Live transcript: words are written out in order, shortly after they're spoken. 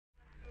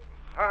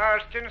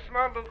Martin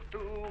smalwch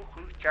dwch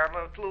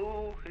jamwch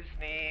lwch ys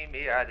ni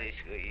mi adys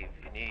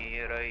gwyf ni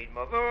roed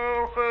mo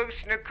fwch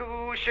sna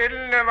cwsil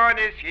na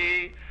monis hi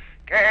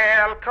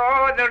Gael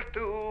coder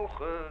dwch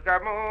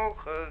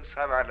gamwch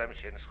safalam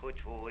sy'n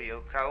sgwt fwy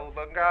yw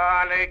cawb yn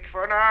Gaelic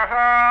ffwn a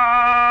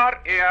har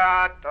i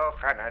ato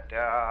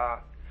Canada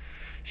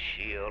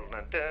Siol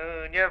na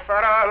dynia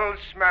ffarol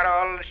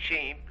smarol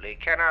simply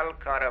canal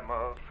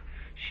caramwch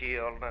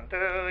Siol na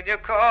dynia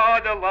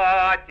cod y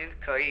ladydd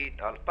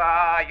coed ol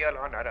bael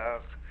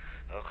onarach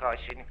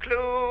Chasyn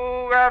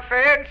clw a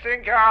ffens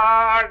yn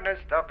car na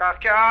stoc a'ch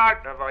car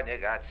na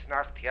fonig at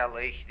snach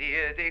tialich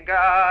dydd yn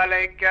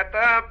Gaelic at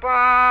y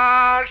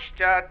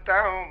barst a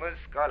dawn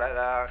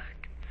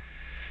ysgoladach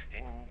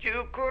Yn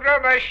diwgwr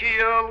am y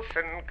siol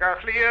sy'n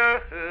gachlu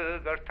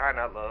hyg o'r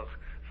tanalwch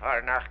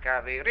Farnach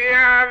gafi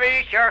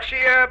riafich a'ch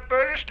si y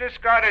bwrs na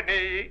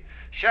sgorni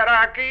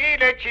Siarag I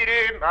le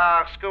tirim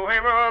a'ch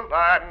sgwhym o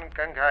lan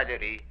gan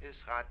galeri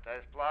Ysgat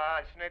as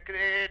blas na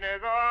gryn y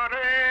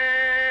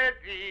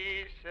gored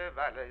Is y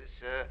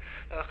falys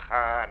y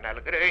chanel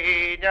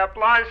gryn a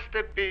blas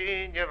dy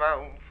byn y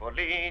fawn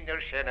ffolin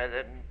yr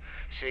sianadyn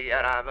Si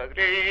araf y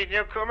gryn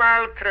y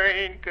cwmal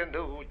cryn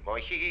gyndwyd mo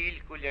hil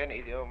gwylien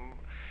idiom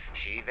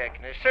Si fec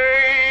na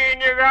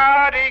syn y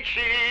garig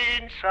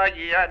sy'n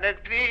Sai anag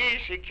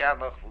dris I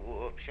camach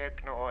fwb Sec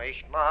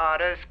noich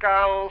mar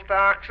ysgawl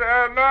tach sy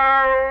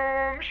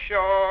mawn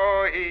Sio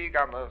I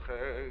gamach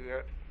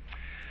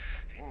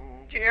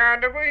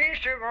Dian y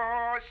wys y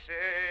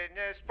gosyn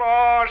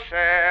Ysbors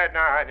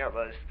yn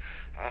anilys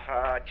A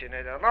hatyn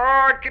y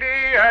logri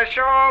a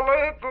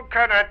siolwg o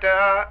Canada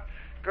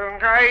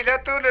Gwn gael a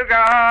dŵl y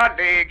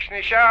Gaelic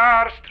Sni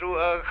siars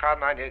trwy'ch a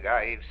man y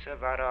gaif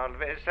Syfarol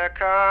fes y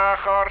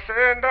cach o'r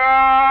sy'n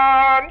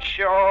dan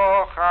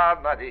Sioch a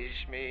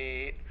nadys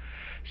mi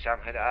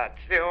Samhydat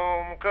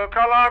ddiwm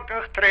cycolog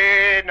ych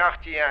tren Ach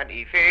dian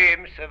I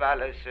ffem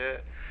syfalys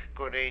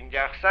Gwn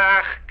eindiach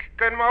sach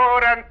Gyn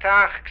môr an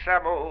tach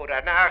sa môr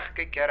an ach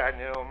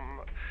gygeraniwm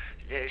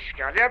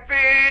Lysgal a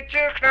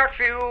bydych nach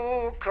fiw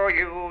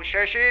coiw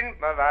Sesyn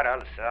ma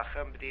faral sach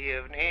yn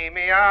bdif ni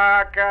mi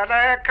ag al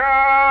e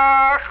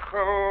cach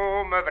o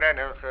ma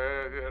frenwch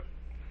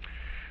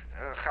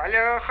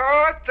Chaliwch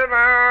ot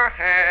yma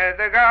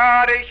hedd y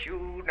gar ei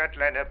hiwn at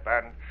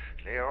lenyban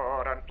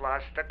Leor an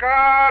plast y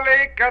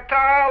Gaelic a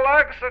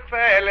talag sych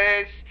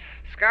ddelys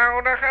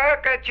Sgawnach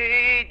ac a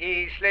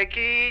tînis le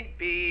cyn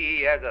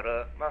bi agor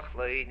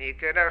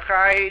Machlwynig yn y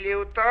chael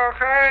yw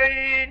doch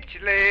eint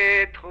le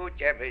trw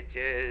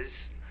damages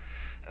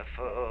Y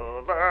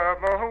ffwl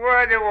am o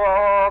hwyd y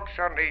wog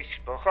Son rys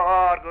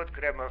bochor gwyd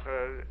grymach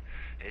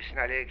Ys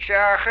na lig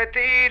siach y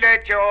dîl e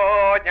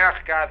dion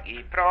Ach gaf I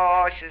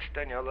pros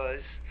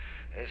ystynolys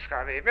Ys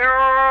gaf I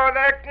mewn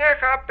ac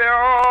nech a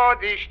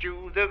beod I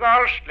stiwd y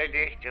gors le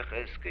lichtach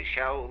ys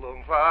gysiawl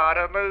yn far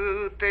y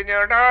mwyd Yn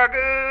yr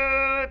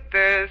nagyd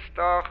ys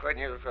doch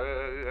yn ywch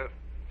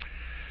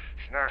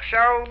Snach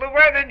siawl y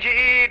wedyn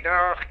gyd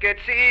Och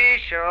gyd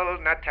siol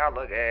na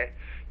talag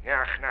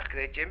Nach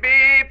gryd yn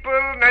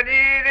bibl na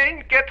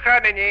nidyn gyd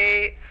chan yn ni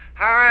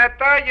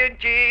Hata yn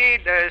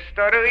gyd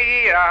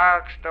ystorwy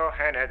ag sto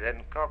hened yn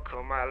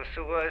cocwmal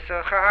sŵs y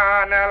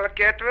chanel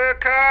gyd fy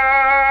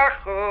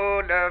cach o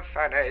le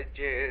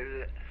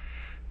fanedgydd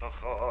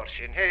Bachor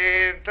sy'n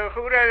hef dy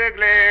chwredd y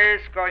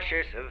gles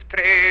Gosys yf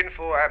tren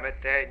ffw am y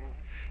den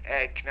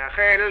Ec na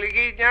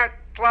chelgyd na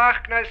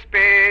plach na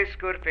spes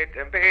Gwrpig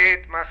yn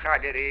beth ma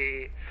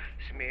chaleri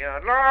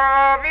Smion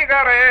lof I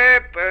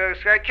gareb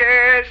ys ga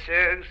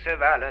cesig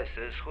Syfalys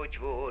ys chwt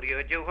fwr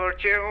yw diwhor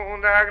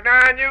tiwn Ag na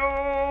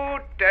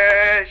niwt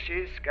ys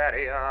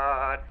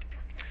ysgariad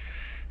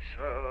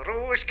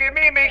Rwys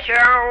gymi mi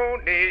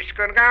llawn Ys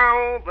gyn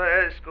gawl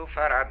ys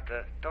gwffarant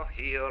Do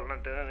hiol na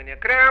dyn y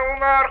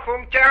grawn Ar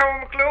chwm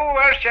tiawn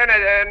glwar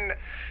sianedyn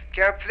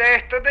Cap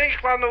ddech o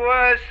ddeichlan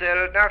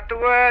wysyl Nach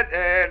dwyd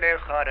le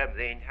chorym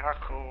ddyn A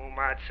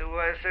chwmad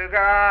sŵs y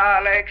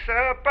Gaelic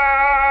sy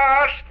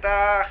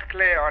barstach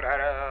Cleon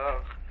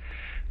arach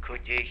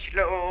Cwdych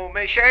lwm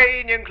y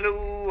sein yn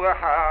glw A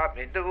hab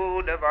mynd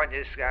dŵl y fan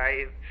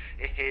ysgaif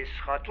Hys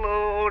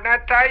chotlwn a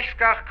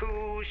taisgach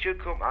cws Y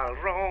cwmal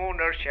rown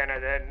o'r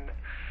sianadyn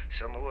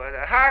Sylwyd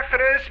y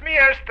hachrys mi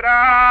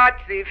ystrad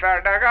Ddi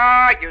ffardag a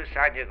yw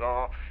sanyago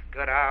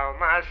Graw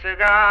mas y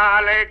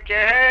Gaelic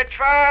et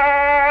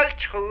fal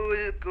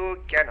Chwyl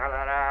gwgen al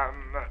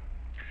aram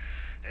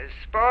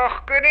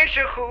Ysboch gyn is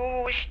y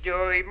chwys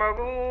Dwy ma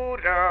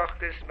gwrach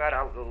Gys mar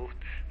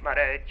algwt Mar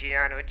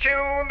edian o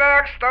tiwn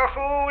Ag sto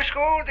chwys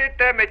chwld I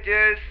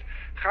damages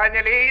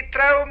Chanel I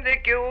trawm di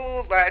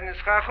gwlen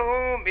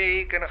Schachwm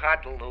I gyn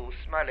chadlws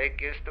Ma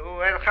legys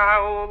dwyl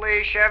chawl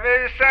I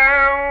sefys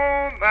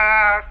awn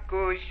Ach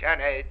gwys an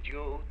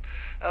ediwt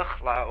Y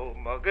chlaw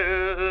mo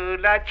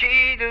gyl a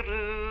tîd y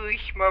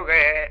rwych mo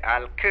ge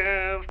al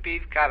cyf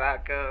bydd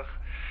cafagach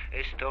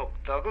Ys tog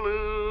do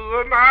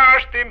glw y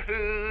mars dim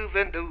hyf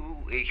yn dw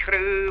I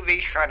chryf I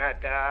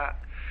Canada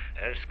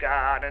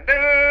Scan and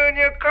then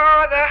you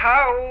call the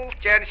house,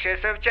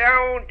 Genesis of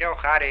Jown, your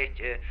Harriet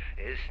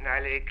is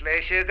Nelly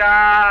Glacier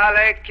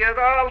Gaelic, you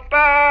all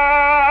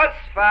pass,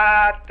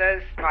 fat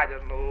as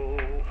Madam Moo.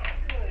 Good,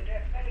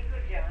 very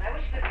good, John. I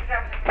wish Mr.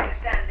 Robinson could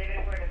understand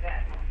every word of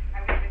that. I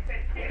wish we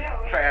could, you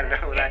know. Well,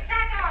 no,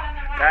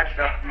 that's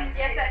all.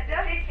 Yes, that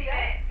does.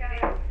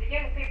 The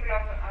young people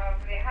of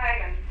the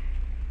Highlands,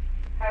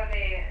 how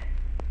they,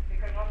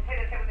 because what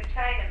they said with the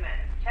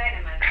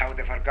Chinaman. How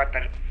they forgot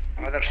their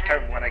mother's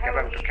tongue when I got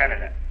out to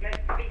Canada.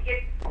 We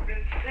get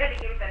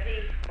ridiculed that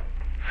he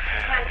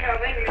can't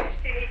talk English,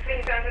 still he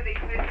clings onto the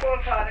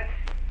forefather's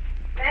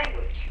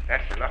language.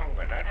 That's a long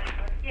one, that.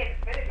 Yes,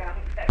 very long,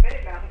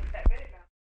 very long.